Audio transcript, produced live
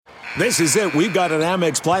This is it. We've got an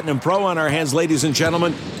Amex Platinum Pro on our hands, ladies and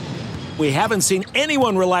gentlemen. We haven't seen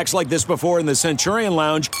anyone relax like this before in the Centurion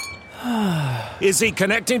Lounge. Is he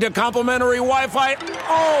connecting to complimentary Wi-Fi?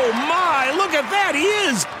 Oh, my. Look at that. He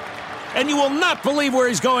is. And you will not believe where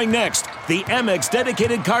he's going next. The Amex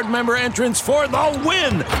dedicated card member entrance for the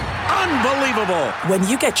win. Unbelievable. When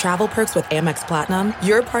you get travel perks with Amex Platinum,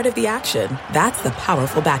 you're part of the action. That's the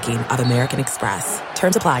powerful backing of American Express.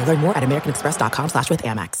 Terms apply. Learn more at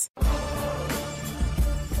americanexpress.com/withAmex.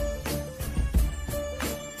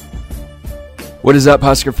 What is up,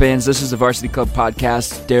 Husker fans? This is the Varsity Club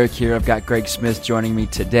podcast. Derek here. I've got Greg Smith joining me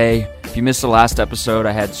today. If you missed the last episode,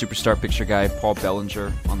 I had superstar picture guy Paul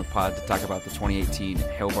Bellinger on the pod to talk about the 2018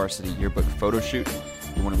 Hail Varsity yearbook photo shoot.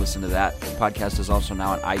 If you want to listen to that, the podcast is also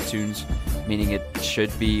now on iTunes, meaning it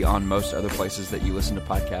should be on most other places that you listen to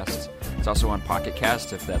podcasts. It's also on Pocket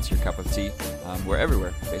Cast if that's your cup of tea. We're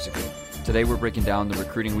everywhere, basically. Today we're breaking down the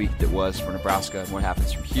recruiting week that was for Nebraska and what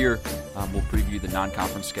happens from here. We'll preview the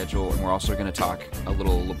non-conference schedule, and we're also going to talk a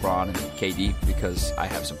little LeBron and KD because I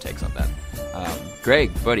have some takes on that.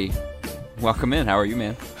 Greg, buddy, welcome in. How are you,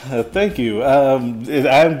 man? Thank you.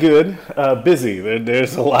 I'm good. Busy.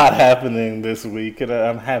 There's a lot happening this week, and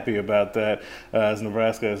I'm happy about that as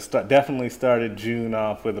Nebraska has definitely started June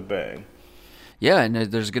off with a bang. Yeah, and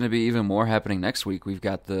there's going to be even more happening next week. We've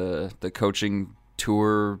got the coaching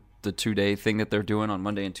tour, the 2-day thing that they're doing on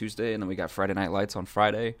Monday and Tuesday, and then we got Friday Night Lights on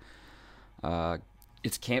Friday.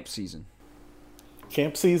 It's camp season.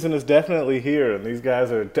 Camp season is definitely here, and these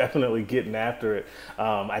guys are definitely getting after it.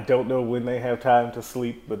 I don't know when they have time to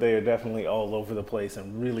sleep, but they are definitely all over the place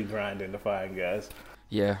and really grinding to find guys.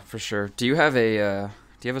 Yeah, for sure. Do you have a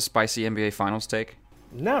spicy NBA Finals take?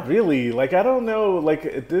 Not really. I don't know.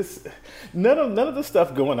 This, none of the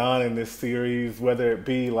stuff going on in this series, whether it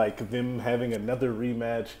be them having another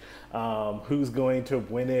rematch, who's going to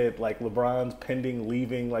win it, LeBron's pending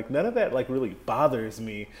leaving, none of that really bothers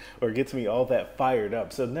me or gets me all that fired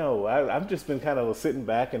up. So no, I've just been kind of sitting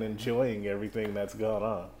back and enjoying everything that's gone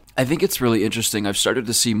on. I think it's really interesting. I've started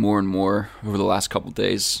to see more and more over the last couple of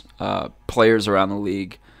days, players around the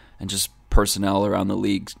league and just personnel around the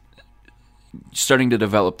league starting to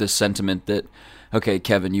develop this sentiment that, okay,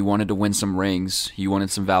 Kevin, you wanted to win some rings. You wanted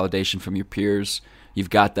some validation from your peers. You've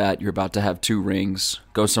got that. You're about to have 2 rings.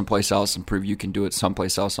 Go someplace else and prove you can do it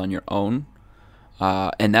someplace else on your own.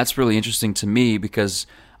 And that's really interesting to me because,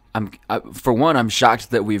 for one, I'm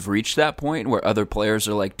shocked that we've reached that point where other players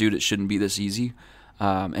are like, dude, it shouldn't be this easy.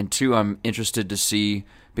 And 2, I'm interested to see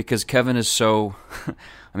because Kevin is so,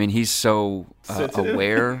 he's so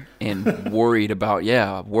aware and worried about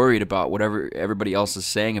whatever everybody else is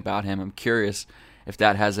saying about him. I'm curious if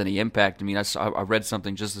that has any impact. I read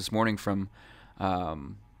something just this morning from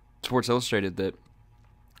Sports Illustrated that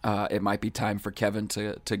it might be time for Kevin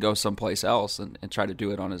to go someplace else and try to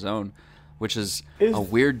do it on his own, which is a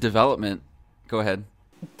weird development. Go ahead.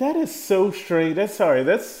 That is so strange. That's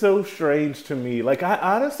so strange to me.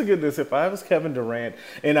 I honest to goodness, if I was Kevin Durant,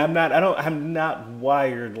 and I'm not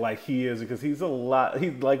wired like he is because he's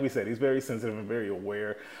like we said, he's very sensitive and very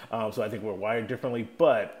aware. So I think we're wired differently.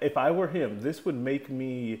 But if I were him, this would make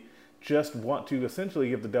me just want to essentially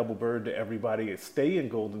give the double bird to everybody, stay in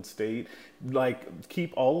Golden State,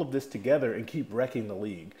 keep all of this together and keep wrecking the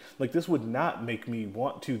league. This would not make me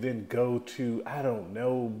want to then go to, I don't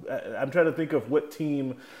know, I'm trying to think of what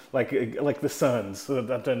team, like the Suns. I'm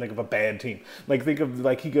trying to think of a bad team. Think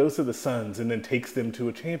of, he goes to the Suns and then takes them to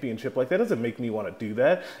a championship. That doesn't make me want to do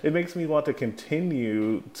that. It makes me want to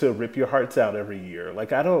continue to rip your hearts out every year.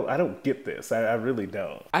 I don't get this. I really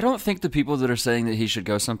don't. I don't think the people that are saying that he should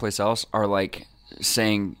go someplace else are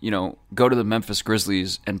saying, go to the Memphis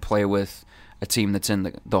Grizzlies and play with a team that's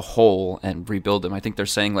in the hole and rebuild them. I think they're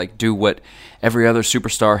saying do what every other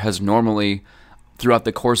superstar has normally throughout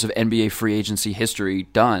the course of NBA free agency history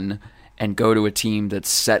done and go to a team that's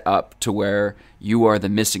set up to where you are the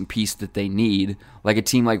missing piece that they need, like a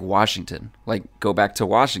team like Washington. Go back to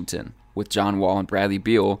Washington with John Wall and Bradley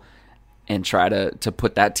Beal and try to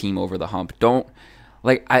put that team over the hump.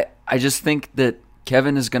 I just think that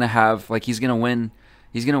Kevin is going to have, he's going to win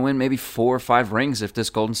maybe 4 or 5 rings if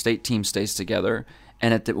this Golden State team stays together.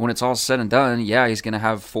 And when it's all said and done, yeah, he's going to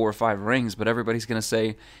have 4 or 5 rings, but everybody's going to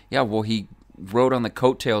say, yeah, well, he rode on the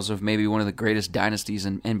coattails of maybe one of the greatest dynasties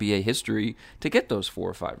in NBA history to get those 4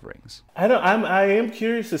 or 5 rings. I am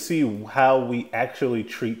curious to see how we actually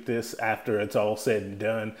treat this after it's all said and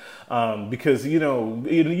done, because you know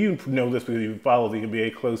this because you follow the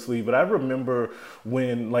NBA closely. But I remember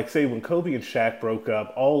when Kobe and Shaq broke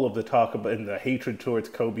up, all of the talk about and the hatred towards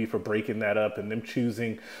Kobe for breaking that up, and them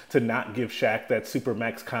choosing to not give Shaq that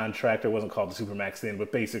Supermax contract. It wasn't called the Supermax then,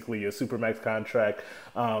 but basically a Supermax contract,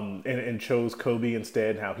 and chose Kobe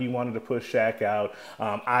instead. How he wanted to push Shaq out.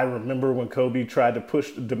 I remember when Kobe tried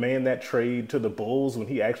to demand that trade to the Bulls when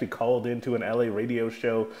he actually called into an LA radio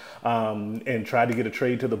show and tried to get a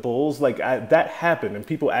trade to the Bulls. That happened, and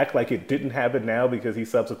people act like it didn't happen now because he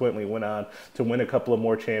subsequently went on to win a couple of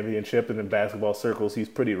more championships, and in basketball circles he's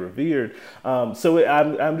pretty revered. I'm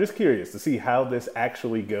just curious to see how this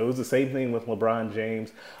actually goes. The same thing with LeBron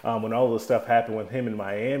James when all this stuff happened with him in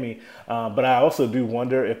Miami. But I also do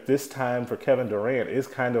wonder if this time for Kevin Durant is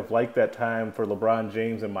kind of like that time for LeBron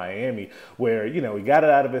James in Miami, where he got it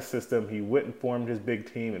out of his system, he went and formed his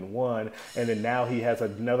big team and won, and then now he has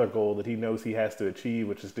another goal that he knows he has to achieve,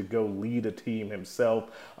 which is to go lead a team himself,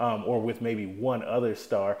 or with maybe one other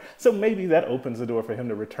star. So maybe that opens the door for him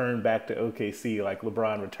to return back to OKC like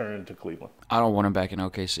LeBron returned to Cleveland. I don't want him back in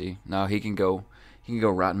OKC. No, he can go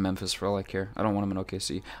rot in Memphis for all I care. I don't want him in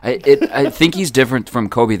OKC. I think he's different from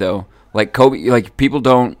Kobe though. People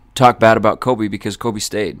don't talk bad about Kobe because Kobe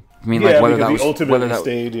stayed. I mean,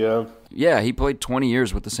 stayed. Yeah. Yeah, he played 20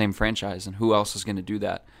 years with the same franchise, and who else is going to do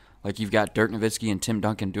that? You've got Dirk Nowitzki and Tim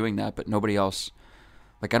Duncan doing that, but nobody else.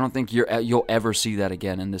 I don't think you'll ever see that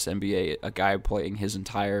again in this NBA. A guy playing his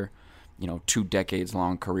entire, 2 decades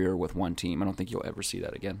long career with one team. I don't think you'll ever see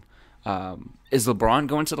that again. Is LeBron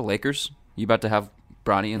going to the Lakers? You about to have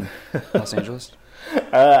Bronny in Los Angeles?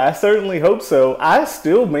 I certainly hope so. I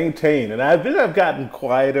still maintain, and I've gotten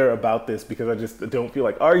quieter about this because I just don't feel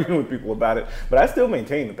like arguing with people about it, but I still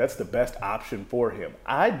maintain that that's the best option for him.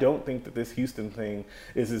 I don't think that this Houston thing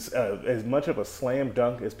is as much of a slam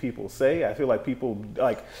dunk as people say. I feel like people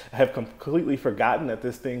have completely forgotten that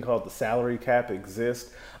this thing called the salary cap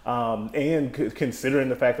exists. And considering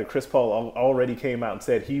the fact that Chris Paul already came out and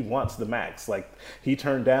said he wants the max, he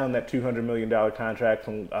turned down that $200 million contract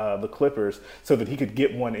from the Clippers so that he could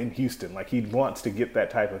get one in Houston. He wants to get that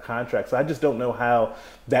type of contract. So I just don't know how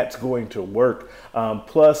that's going to work.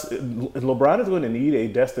 Plus, LeBron is going to need a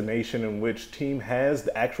destination in which team has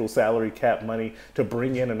the actual salary cap money to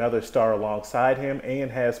bring in another star alongside him and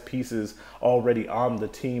has pieces already on the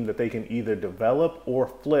team that they can either develop or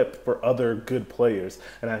flip for other good players.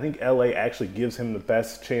 And I think LA actually gives him the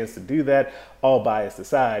best chance to do that, all bias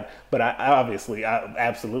aside. But I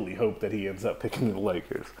absolutely hope that he ends up picking the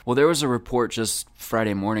Lakers. Well, there was a report just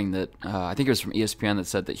Friday morning that I think it was from ESPN that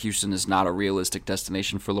said that Houston is not a realistic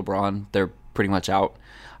destination for LeBron. They're pretty much out.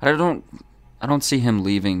 I don't see him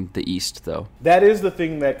leaving the East, though. That is the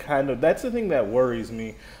thing that's the thing that worries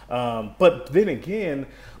me. But then again,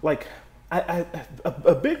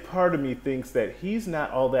 a big part of me thinks that he's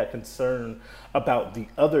not all that concerned about the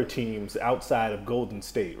other teams outside of Golden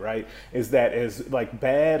State, right? Is that as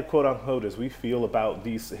bad, quote unquote, as we feel about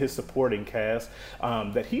his supporting cast,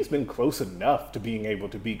 that he's been close enough to being able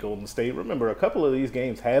to beat Golden State. Remember, a couple of these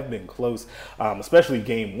games have been close, especially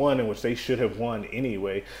game 1, in which they should have won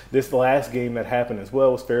anyway. This last game that happened as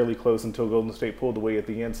well was fairly close until Golden State pulled away at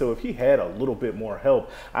the end. So if he had a little bit more help,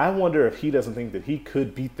 I wonder if he doesn't think that he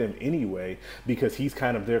could beat them anyway because he's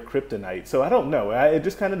kind of their kryptonite. So I don't know. It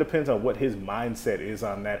just kind of depends on what his mindset is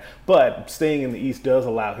on that. But staying in the East does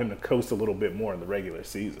allow him to coast a little bit more in the regular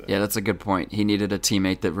season. Yeah, that's a good point. He needed a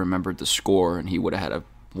teammate that remembered the score, and he would have had a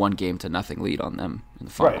 1-0 lead on them in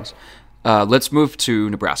the finals. Right. Let's move to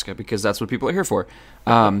Nebraska because that's what people are here for.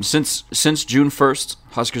 Since June 1st,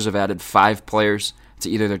 Huskers have added 5 players to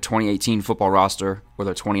either their 2018 football roster or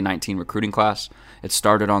their 2019 recruiting class. It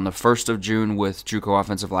started on the 1st of June with JUCO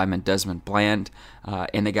offensive lineman Desmond Bland,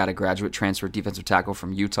 and they got a graduate transfer defensive tackle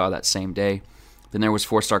from Utah that same day. Then there was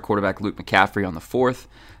 4-star quarterback Luke McCaffrey on the 4th,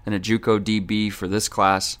 then a JUCO DB for this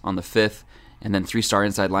class on the 5th, and then 3-star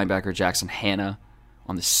inside linebacker Jackson Hanna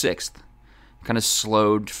on the 6th. Kind of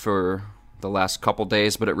slowed for the last couple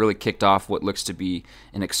days, but it really kicked off what looks to be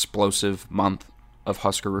an explosive month of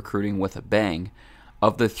Husker recruiting with a bang.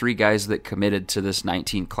 Of the three guys that committed to this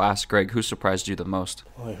 19 class, Greg, who surprised you the most?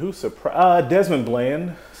 Boy, who surprised? Desmond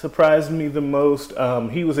Bland surprised me the most.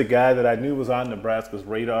 He was a guy that I knew was on Nebraska's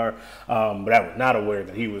radar, but I was not aware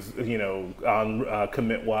that he was, on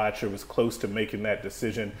commit watch or was close to making that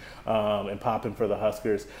decision and popping for the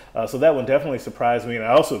Huskers. So that one definitely surprised me, and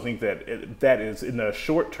I also think that that is, in the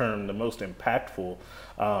short term, the most impactful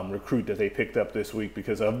recruit that they picked up this week,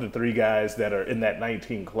 because of the three guys that are in that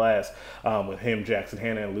 19 class, with him, Jackson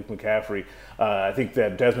Hanna, and Luke McCaffrey, I think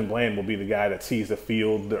that Desmond Bland will be the guy that sees the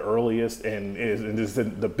field the earliest and is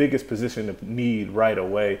the biggest position of need right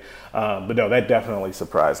away. But no, that definitely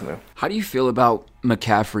surprised me. How do you feel about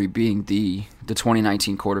McCaffrey being the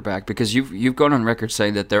 2019 quarterback? Because you've gone on record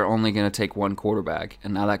saying that they're only going to take one quarterback,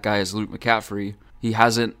 and now that guy is Luke McCaffrey. He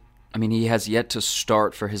has yet to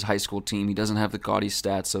start for his high school team. He doesn't have the gaudy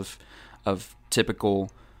stats of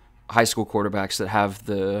typical high school quarterbacks that have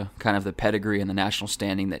the kind of the pedigree and the national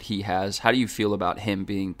standing that he has. How do you feel about him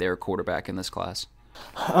being their quarterback in this class?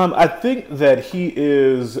 I think that he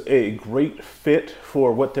is a great fit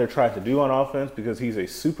for what they're trying to do on offense, because he's a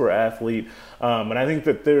super athlete. And I think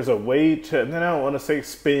that there's a way to, and then I don't want to say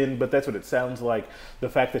spin, but that's what it sounds like. The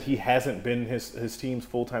fact that he hasn't been his team's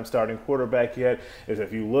full-time starting quarterback yet is,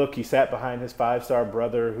 if you look, he sat behind his five-star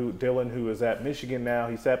brother, Dylan, who is at Michigan now.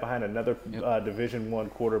 He sat behind another Division I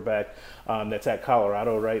quarterback that's at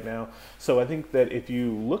Colorado right now. So I think that if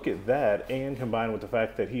you look at that and combine with the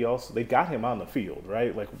fact that they got him on the field,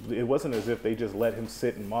 right? Like, it wasn't as if they just let him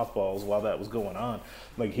sit in mothballs while that was going on.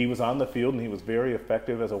 Like, he was on the field and he was very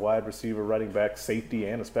effective as a wide receiver, running back, safety,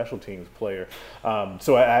 and a special teams player.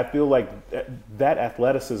 So I feel like that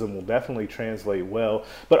athleticism will definitely translate well,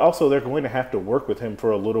 but also they're going to have to work with him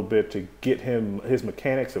for a little bit to get his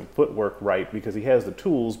mechanics and footwork right, because he has the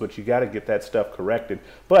tools, but you got to get that stuff corrected.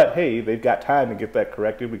 But hey, they've got time to get that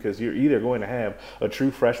corrected, because you're either going to have a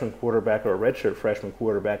true freshman quarterback or a redshirt freshman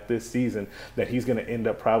quarterback this season that he's going to end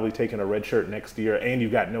up probably taking a redshirt next year, and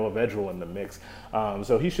you've got Noah Vedral in the mix.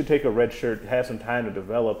 So he should take a redshirt, have some time to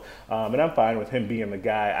develop, and I'm fine with him being the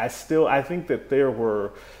guy. I think that there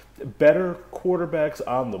were better quarterbacks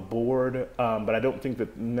on the board, but I don't think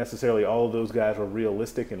that necessarily all of those guys were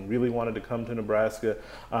realistic and really wanted to come to Nebraska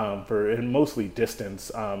and mostly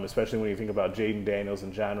distance, especially when you think about Jaden Daniels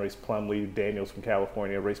and John Race Plumlee, Daniels from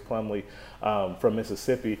California, Race Plumlee from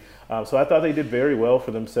Mississippi. So I thought they did very well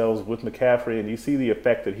for themselves with McCaffrey, and you see the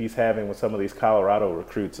effect that he's having with some of these Colorado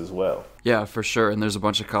recruits as well. Yeah, for sure, and there's a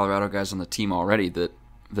bunch of Colorado guys on the team already that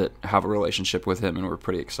have a relationship with him, and we're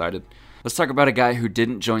pretty excited. Let's talk about a guy who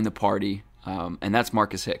didn't join the party, and that's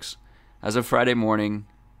Marcus Hicks. As of Friday morning,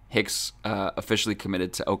 Hicks officially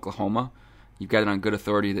committed to Oklahoma. You've got it on good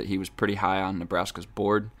authority that he was pretty high on Nebraska's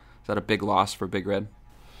board. Is that a big loss for Big Red?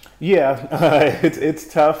 Yeah,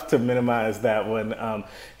 it's tough to minimize that one.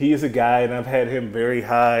 He is a guy, and I've had him very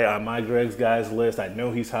high on my Greg's guys list. I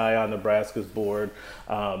know he's high on Nebraska's board.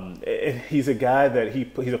 He's a guy that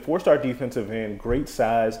he's a four-star defensive end, great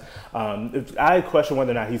size. I question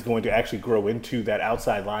whether or not he's going to actually grow into that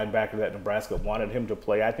outside linebacker that Nebraska wanted him to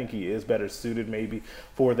play. I think he is better suited maybe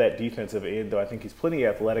for that defensive end, though I think he's plenty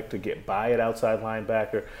athletic to get by at outside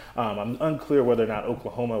linebacker. I'm unclear whether or not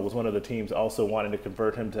Oklahoma was one of the teams also wanting to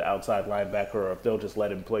convert him to outside linebacker, or if they'll just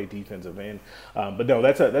let him play defensive end. But no,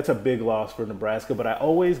 that's a big loss for Nebraska. But I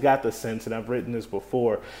always got the sense, and I've written this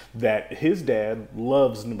before, that his dad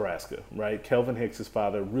loves Nebraska, right? Kelvin Hicks'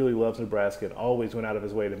 father really loves Nebraska and always went out of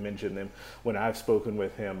his way to mention them when I've spoken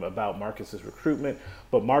with him about Marcus's recruitment.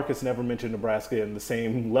 But Marcus never mentioned Nebraska in the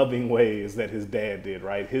same loving ways that his dad did,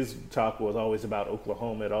 right? His talk was always about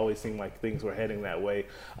Oklahoma. It always seemed like things were heading that way,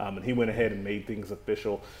 and he went ahead and made things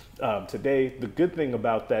official today. The good thing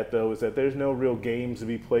about that, though, is that there's no real games to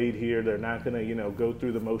be played here. They're not going to, go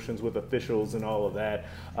through the motions with officials and all of that,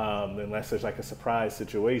 unless there's like a surprise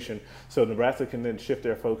situation. So Nebraska can then shift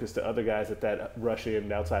their focus to other guys at that rush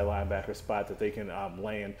in outside linebacker spot that they can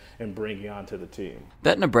land and bring onto the team.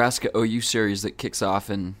 That Nebraska OU series that kicks off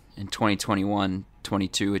in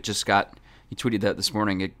 2021-22, it just got, you tweeted that this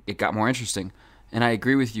morning, it got more interesting. And I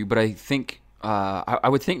agree with you, but I think I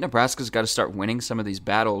would think Nebraska's got to start winning some of these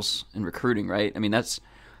battles in recruiting, right? I mean, that's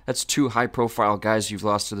two high-profile guys you've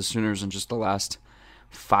lost to the Sooners in just the last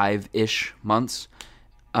 5-ish months.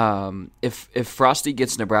 If Frosty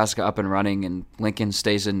gets Nebraska up and running and Lincoln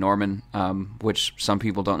stays in Norman, which some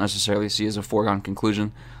people don't necessarily see as a foregone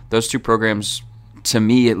conclusion, those two programs, to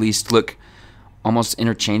me at least, look almost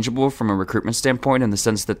interchangeable from a recruitment standpoint, in the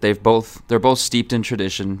sense that they're both steeped in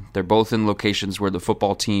tradition. They're both in locations where the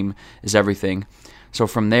football team is everything. So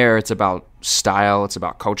from there, it's about style, it's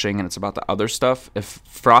about coaching, and it's about the other stuff. If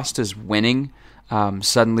Frost is winning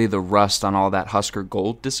suddenly the rust on all that Husker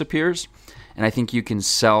gold disappears, and I think you can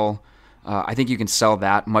sell. I think you can sell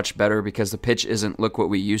that much better because the pitch isn't look what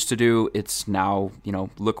we used to do. It's now,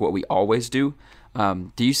 look what we always do.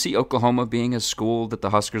 Do you see Oklahoma being a school that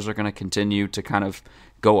the Huskers are going to continue to kind of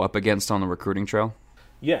go up against on the recruiting trail?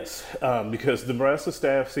 Yes, because the Nebraska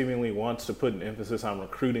staff seemingly wants to put an emphasis on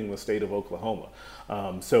recruiting the state of Oklahoma,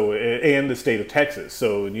 and the state of Texas.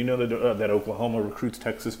 So that Oklahoma recruits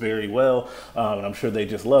Texas very well, and I'm sure they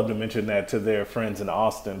just love to mention that to their friends in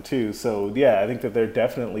Austin too. So yeah, I think that they're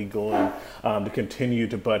definitely going to continue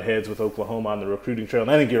to butt heads with Oklahoma on the recruiting trail.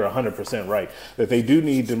 And I think you're 100% right that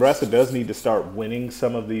Nebraska does need to start winning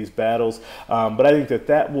some of these battles, but I think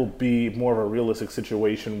that will be more of a realistic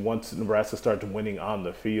situation once Nebraska starts winning on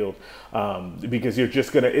the field, because you're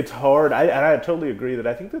just gonna. It's hard. I totally agree that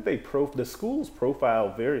I think that the schools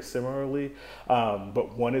profile very similarly,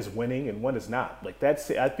 but one is winning and one is not. Like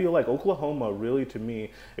I feel like Oklahoma really, to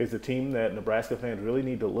me, is the team that Nebraska fans really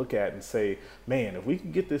need to look at and say, man, if we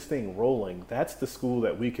can get this thing rolling, that's the school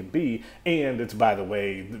that we can be. And it's, by the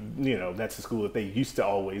way, that's the school that they used to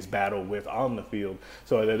always battle with on the field.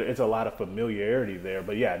 So it's a lot of familiarity there.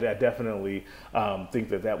 But yeah, I definitely think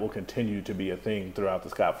that will continue to be a thing throughout the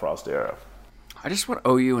Scott Frost era. I just want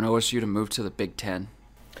OU and OSU to move to the Big Ten.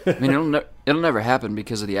 I mean, it'll never happen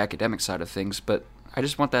because of the academic side of things, but I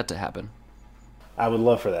just want that to happen. I would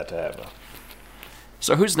love for that to happen.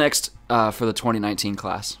 So who's next for the 2019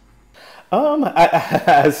 class?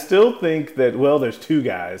 I still think that, there's two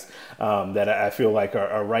guys that I feel like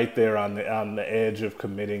are right there on the edge of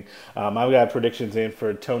committing. I've got predictions in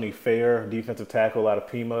for Tony Fair, defensive tackle out of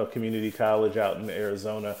Pima Community College out in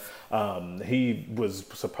Arizona. He was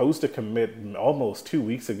supposed to commit almost 2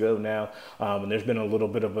 weeks ago now, and there's been a little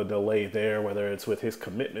bit of a delay there, whether it's with his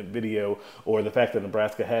commitment video or the fact that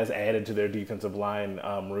Nebraska has added to their defensive line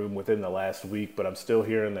room within the last week. But I'm still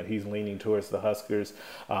hearing that he's leaning towards the Huskers.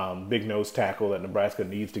 Big nose tackle that Nebraska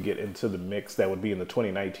needs to get into the mix. That would be in the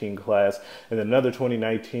 2019 class. And another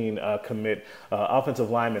 2019 commit, offensive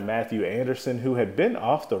lineman Matthew Anderson, who had been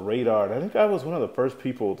off the radar. And I think I was one of the first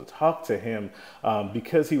people to talk to him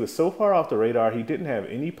because he was so far off the radar. He didn't have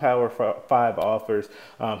any Power 5 offers.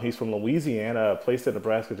 He's from Louisiana, a place that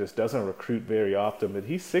Nebraska just doesn't recruit very often. But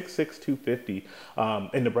he's 6'6", 250,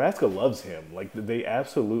 and Nebraska loves him. Like, they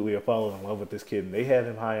absolutely have fallen in love with this kid, and they have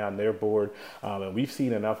him high on their board. And we've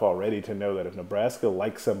seen enough already to know that if Nebraska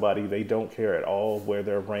likes somebody, they don't care at all where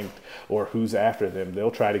they're ranked or who's after them.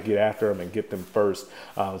 They'll try to get after them and get them first.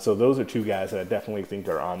 So those are two guys that I definitely think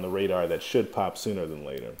are on the radar that should pop sooner than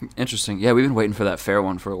later. Interesting. Yeah, we've been waiting for that Fair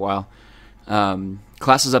one for a while.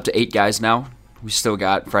 Class is up to 8 guys now. We still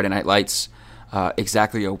got Friday Night Lights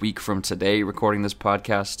exactly a week from today recording this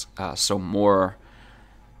podcast. So more,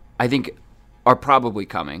 I think, are probably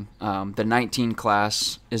coming. The 19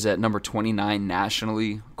 class is at number 29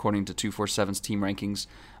 nationally, according to 247's team rankings,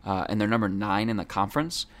 and they're number 9 in the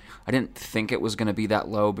conference. I didn't think it was going to be that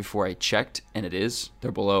low before I checked, and it is.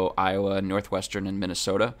 They're below Iowa, Northwestern, and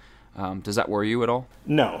Minnesota. Does that worry you at all?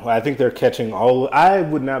 No, I think they're catching all. I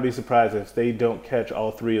would not be surprised if they don't catch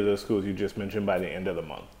all 3 of those schools you just mentioned by the end of the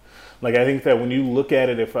month. Like, I think that when you look at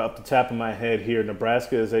it, if up the top of my head here,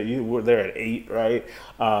 Nebraska is they're at 8, right?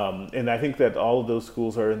 And I think that all of those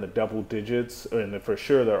schools are in the double digits, and for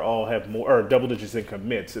sure they all have more, or double digits in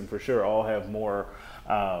commits, and for sure all have more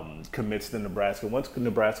commits than Nebraska. Once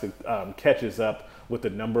Nebraska catches up with the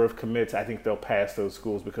number of commits, I think they'll pass those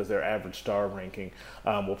schools because their average star ranking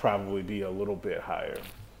will probably be a little bit higher.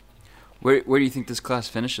 Where do you think this class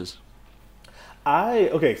finishes?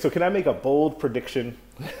 So can I make a bold prediction?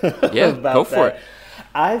 Yeah, about go for it.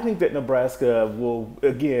 I think that Nebraska will,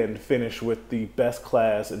 again, finish with the best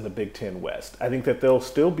class in the Big Ten West. I think that they'll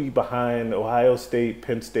still be behind Ohio State,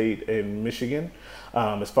 Penn State, and Michigan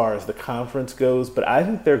as far as the conference goes. But I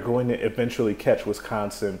think they're going to eventually catch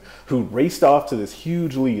Wisconsin, who raced off to this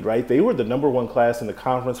huge lead, right? They were the number 1 class in the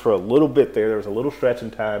conference for a little bit there. There was a little stretch in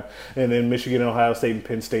time. And then Michigan, Ohio State, and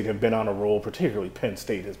Penn State have been on a roll. Particularly Penn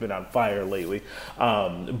State has been on fire lately.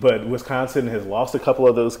 But Wisconsin has lost a couple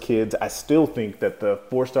of those kids. I still think that the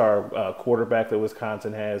 4-star quarterback that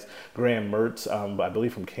Wisconsin has, Graham Mertz, I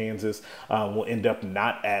believe from Kansas, will end up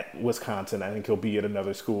not at Wisconsin. I think he'll be at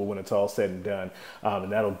another school when it's all said and done,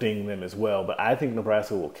 and that'll ding them as well. But I think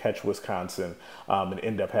Nebraska will catch Wisconsin and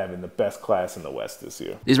end up having the best class in the West this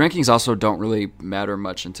year. These rankings also don't really matter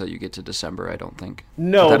much until you get to December, I don't think.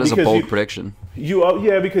 No, but that is a bold prediction.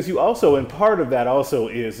 Because you also, and part of that also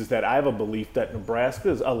is that I have a belief that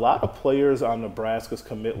a lot of players on Nebraska's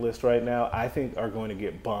commit list right now, I think are going to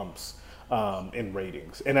get bumps in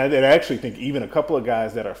ratings. And I actually think even a couple of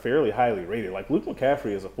guys that are fairly highly rated, like Luke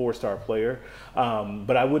McCaffrey is a 4-star player,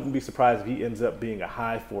 but I wouldn't be surprised if he ends up being a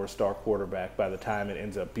high 4-star quarterback by the time it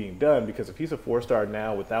ends up being done, because if he's a 4-star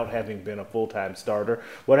now without having been a full-time starter,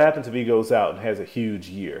 what happens if he goes out and has a huge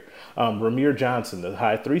year? Ramir Johnson, the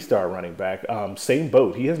high 3-star running back, same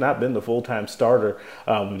boat. He has not been the full-time starter.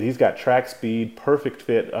 He's got track speed, perfect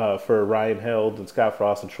fit for Ryan Held and Scott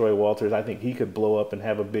Frost and Troy Walters. I think he could blow up and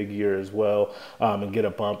have a big year as well, and get a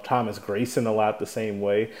bump. Thomas Grayson a lot the same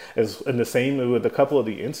way. And the same with a couple of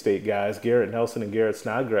the in-state guys, Garrett Nelson and Garrett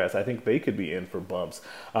Snodgrass. I think they could be in for bumps.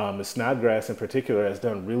 Snodgrass in particular has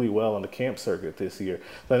done really well on the camp circuit this year.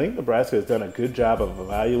 So I think Nebraska has done a good job of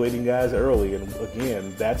evaluating guys early, and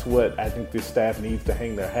again, that's what I think this staff needs to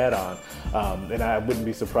hang their hat on. And I wouldn't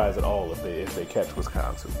be surprised at all if they catch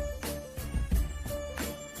Wisconsin.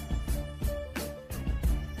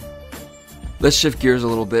 Let's shift gears a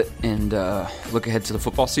little bit and look ahead to the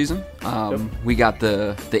football season. We got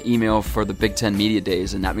the email for the Big Ten Media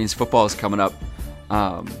Days, and that means football is coming up.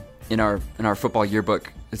 In our football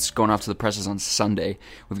yearbook, it's going off to the presses on Sunday.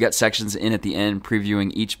 We've got sections in at the end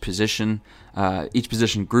previewing each position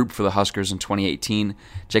group for the Huskers in 2018.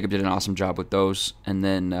 Jacob did an awesome job with those, and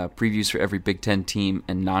then previews for every Big Ten team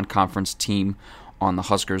and non-conference team on the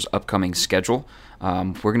Huskers' upcoming schedule.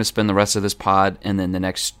 We're going to spend the rest of this pod and then the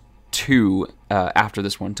next two after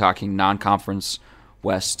this one talking non-conference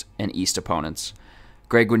West and East opponents.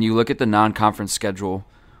 Greg, when you look at the non-conference schedule,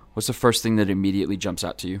 what's the first thing that immediately jumps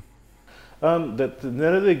out to you? That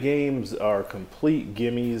none of the games are complete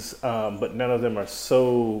gimmies, but none of them are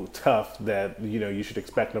so tough that you should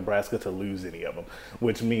expect Nebraska to lose any of them.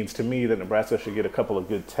 Which means to me that Nebraska should get a couple of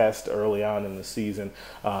good tests early on in the season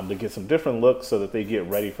to get some different looks so that they get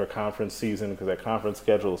ready for conference season, because that conference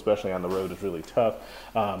schedule, especially on the road, is really tough.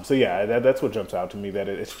 So yeah, that's what jumps out to me, that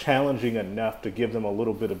it's challenging enough to give them a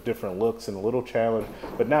little bit of different looks and a little challenge,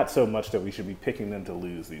 but not so much that we should be picking them to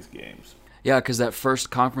lose these games. Yeah, because that first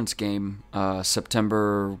conference game,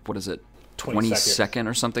 September, 22nd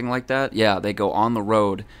or something like that. Yeah, they go on the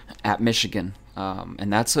road at Michigan,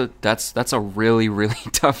 and that's a really, really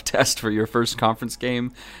tough test for your first conference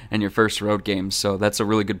game and your first road game. So that's a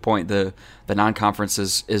really good point. The non-conference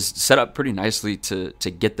is set up pretty nicely to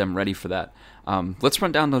get them ready for that. Let's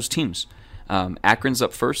run down those teams. Akron's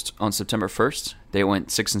up first on September 1st. They went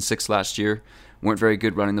 6-6 last year. Weren't very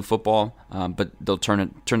good running the football, but they'll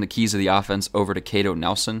turn the keys of the offense over to Cato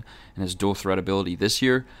Nelson and his dual threat ability this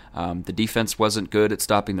year. The defense wasn't good at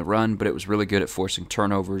stopping the run, but it was really good at forcing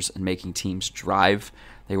turnovers and making teams drive.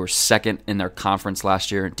 They were second in their conference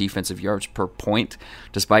last year in defensive yards per point,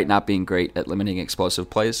 despite not being great at limiting explosive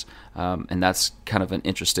plays, and that's kind of an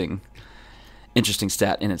interesting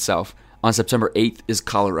stat in itself. On September 8th is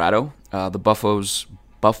Colorado. The Buffaloes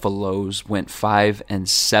went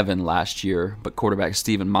 5-7 last year, but quarterback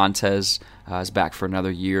Steven Montez is back for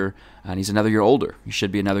another year, and he's another year older. He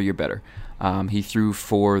should be another year better. He threw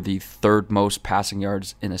for the third most passing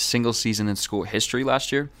yards in a single season in school history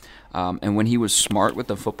last year. And when he was smart with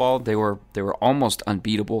the football, they were almost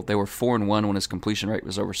unbeatable. They were 4-1 when his completion rate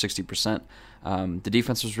was over 60%. The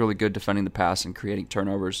defense was really good defending the pass and creating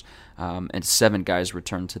turnovers, and 7 guys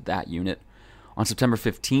returned to that unit. On September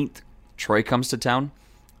 15th, Troy comes to town.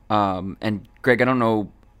 And Greg, I don't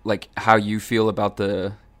know how you feel about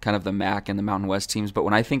the kind of the MAC and the Mountain West teams, but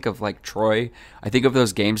when I think of Troy, I think of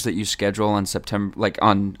those games that you schedule on September,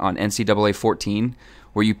 on NCAA 14,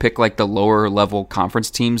 where you pick the lower level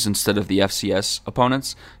conference teams instead of the FCS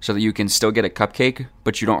opponents, so that you can still get a cupcake,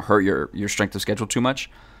 but you don't hurt your strength of schedule too much.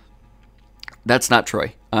 That's not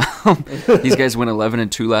Troy. These guys went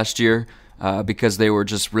 11-2 last year. Because they were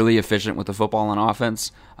just really efficient with the football on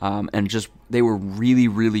offense, and just they were really,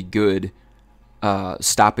 really good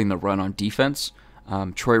stopping the run on defense.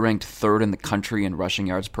 Troy ranked 3rd in the country in rushing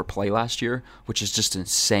yards per play last year, which is just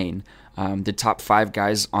insane. The top 5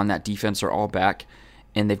 guys on that defense are all back,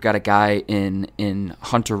 and they've got a guy in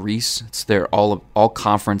Hunter Reese. It's their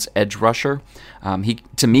all-conference edge rusher.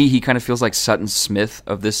 To me, he kind of feels like Sutton Smith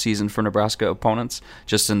of this season for Nebraska opponents,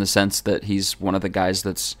 just in the sense that he's one of the guys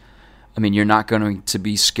that's, you're not going to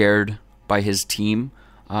be scared by his team,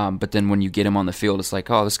 but then when you get him on the field, it's like,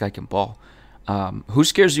 oh, this guy can ball. Who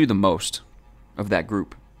scares you the most of that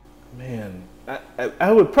group? Man,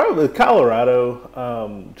 I would probably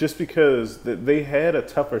Colorado, just because they had a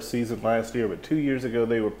tougher season last year, but 2 years ago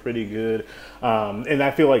they were pretty good, and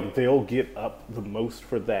I feel like they'll get up the most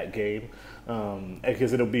for that game.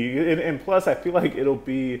 because it'll be, and plus I feel like it'll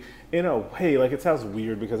be in a way, like it sounds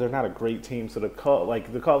weird because they're not a great team, so to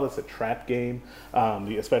call this a trap game,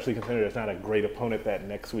 especially considering it's not a great opponent that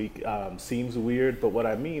next week, seems weird. But what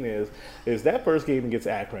I mean is that first game against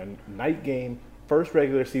Akron, night game, first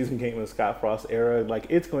regular season game in the Scott Frost era, like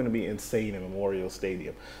it's going to be insane in Memorial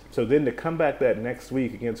Stadium. So then to come back that next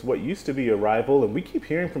week against what used to be a rival, and we keep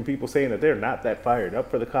hearing from people saying that they're not that fired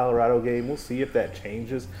up for the Colorado game. We'll see if that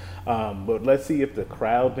changes. But let's see if the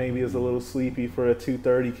crowd maybe is a little sleepy for a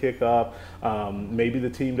 2:30 kickoff. Maybe the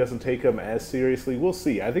team doesn't take them as seriously. We'll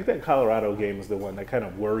see. I think that Colorado game is the one that kind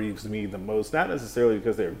of worries me the most, not necessarily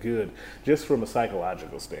because they're good, just from a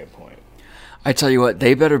psychological standpoint. I tell you what,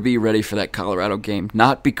 they better be ready for that Colorado game.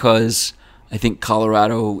 Not because I think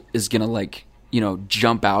Colorado is going to,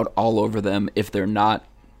 jump out all over them if they're not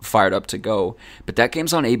fired up to go. But that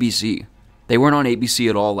game's on ABC. They weren't on ABC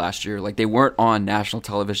at all last year. Like, they weren't on national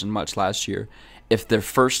television much last year. If their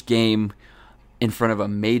first game in front of a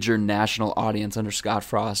major national audience under Scott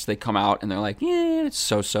Frost, they come out and they're like, yeah, it's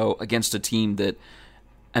so-so against a team that,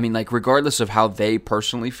 regardless of how they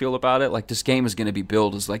personally feel about it, this game is going to be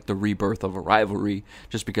billed as, the rebirth of a rivalry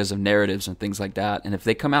just because of narratives and things like that. And if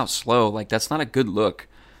they come out slow, that's not a good look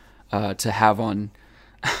to have on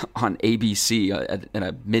ABC in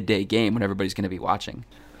a midday game when everybody's going to be watching.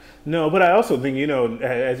 No, but I also think,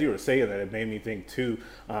 as you were saying that, it made me think, too,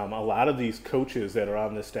 a lot of these coaches that are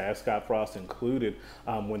on this staff, Scott Frost included,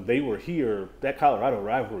 when they were here, that Colorado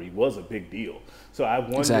rivalry was a big deal. So I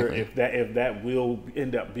wonder if that will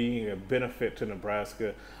end up being a benefit to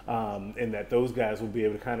Nebraska, and that those guys will be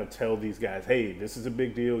able to kind of tell these guys, hey, this is a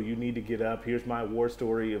big deal. You need to get up. Here's my war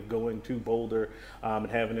story of going to Boulder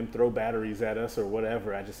and having them throw batteries at us or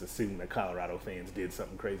whatever. I just assume that Colorado fans did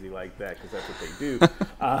something crazy like that because that's what they do.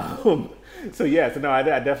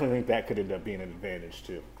 I definitely think that could end up being an advantage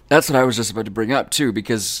too. That's what I was just about to bring up too,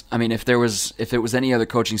 because if it was any other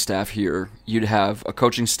coaching staff here, you'd have a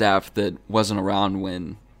coaching staff that wasn't around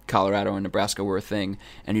when Colorado and Nebraska were a thing,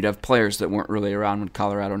 and you'd have players that weren't really around when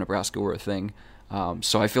Colorado and Nebraska were a thing.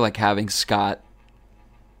 So I feel like having Scott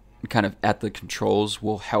kind of at the controls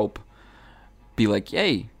will help be like,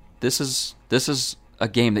 hey, this is a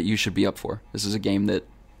game that you should be up for. This is a game that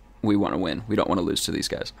we want to win. We don't want to lose to these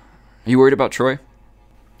guys. Are you worried about Troy?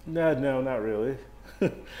 No, not really.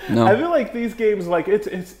 No. I feel like these games,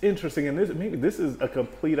 it's interesting, and this is a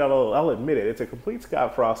complete, I'll admit it, it's a complete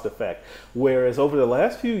Scott Frost effect. Whereas over the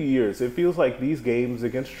last few years, it feels like these games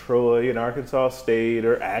against Troy and Arkansas State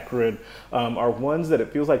or Akron are ones that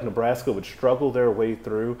it feels like Nebraska would struggle their way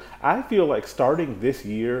through. I feel like starting this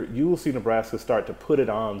year, you will see Nebraska start to put it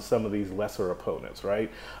on some of these lesser opponents, right?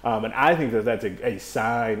 And I think that that's a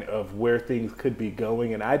sign of where things could be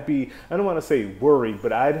going. And I don't want to say worried,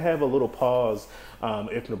 but I'd have a little pause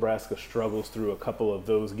if Nebraska struggles through a couple of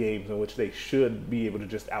those games in which they should be able to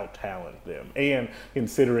just out-talent them. And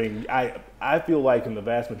considering, I feel like in the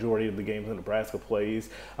vast majority of the games that Nebraska plays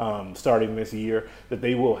starting this year, that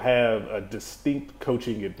they will have a distinct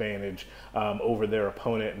coaching advantage over their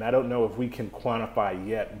opponent. And I don't know if we can quantify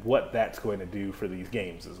yet what that's going to do for these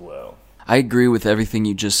games as well. I agree with everything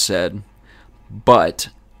you just said, but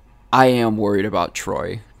I am worried about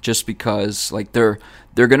Troy just because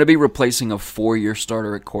they're going to be replacing a 4-year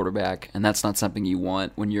starter at quarterback, and that's not something you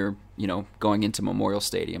want when you're going into Memorial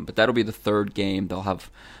Stadium. But that'll be the third game. They'll have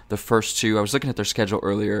the first two. I was looking at their schedule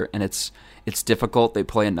earlier, and it's difficult. They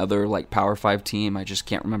play another Power 5 team. I just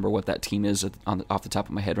can't remember what that team is off the top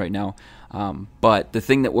of my head right now. But the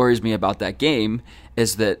thing that worries me about that game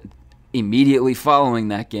is that immediately following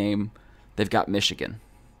that game, they've got Michigan.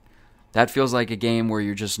 That feels like a game where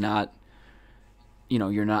you're just not.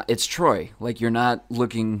 It's Troy. You're not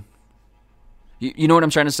looking. You know what I'm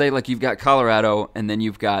trying to say? You've got Colorado, and then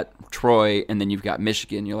you've got Troy, and then you've got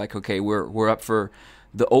Michigan. You're like, okay, we're up for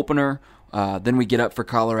the opener. Then we get up for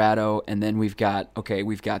Colorado, and then we've got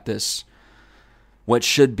this, what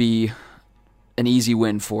should be an easy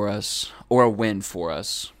win for us, or a win for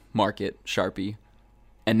us. Mark it, Sharpie.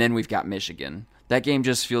 And then we've got Michigan. That game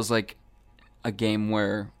just feels like a game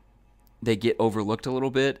where they get overlooked a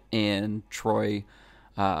little bit, and Troy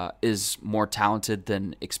is more talented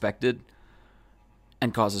than expected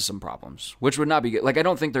and causes some problems, which would not be good. I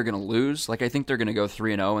don't think they're going to lose. I think they're going to go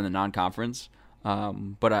 3-0 in the non-conference,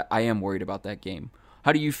 but I am worried about that game.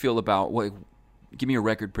 How do you feel about give me a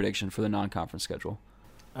record prediction for the non-conference schedule?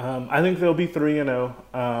 I think they'll be 3-0.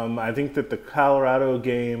 I think that the Colorado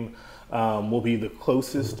game will be the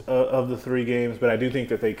closest of the three games, but I do think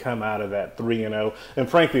that they come out of that 3-0, and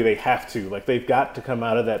frankly, they have to. Like, they've got to come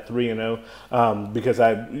out of that 3-0 because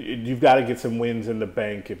you've got to get some wins in the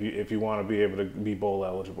bank if you want to be able to be bowl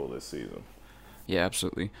eligible this season. Yeah,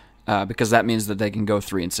 absolutely. Because that means that they can go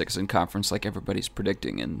 3-6 in conference like everybody's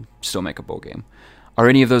predicting and still make a bowl game. Are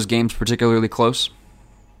any of those games particularly close?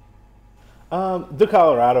 The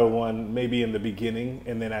Colorado one maybe in the beginning,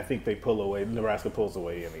 and then I think they pull away. Nebraska pulls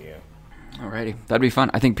away in the end. Alrighty, that'd be fun.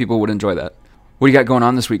 I think people would enjoy that. What do you got going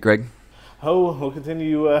on this week, Greg? Oh, we'll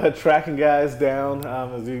continue tracking guys down.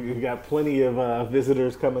 As we've got plenty of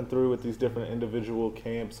visitors coming through with these different individual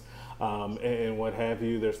camps and what have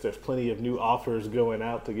you. There's plenty of new offers going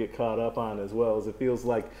out to get caught up on as well. As it feels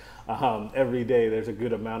like every day there's a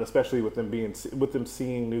good amount, especially with them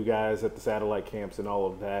seeing new guys at the satellite camps and all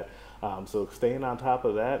of that. So staying on top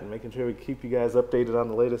of that and making sure we keep you guys updated on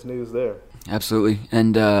the latest news there. Absolutely.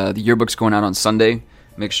 And the yearbook's going out on Sunday.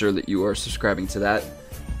 Make sure that you are subscribing to that.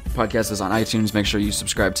 The podcast is on iTunes. Make sure you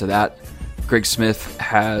subscribe to that. Greg Smith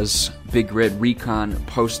has Big Red Recon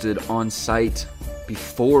posted on site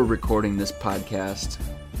before recording this podcast.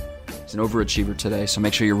 He's an overachiever today, so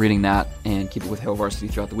make sure you're reading that and keep it with Hail Varsity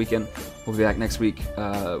throughout the weekend. We'll be back next week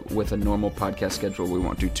with a normal podcast schedule. We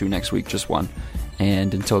won't do 2 next week, just 1.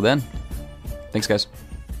 And until then, thanks, guys.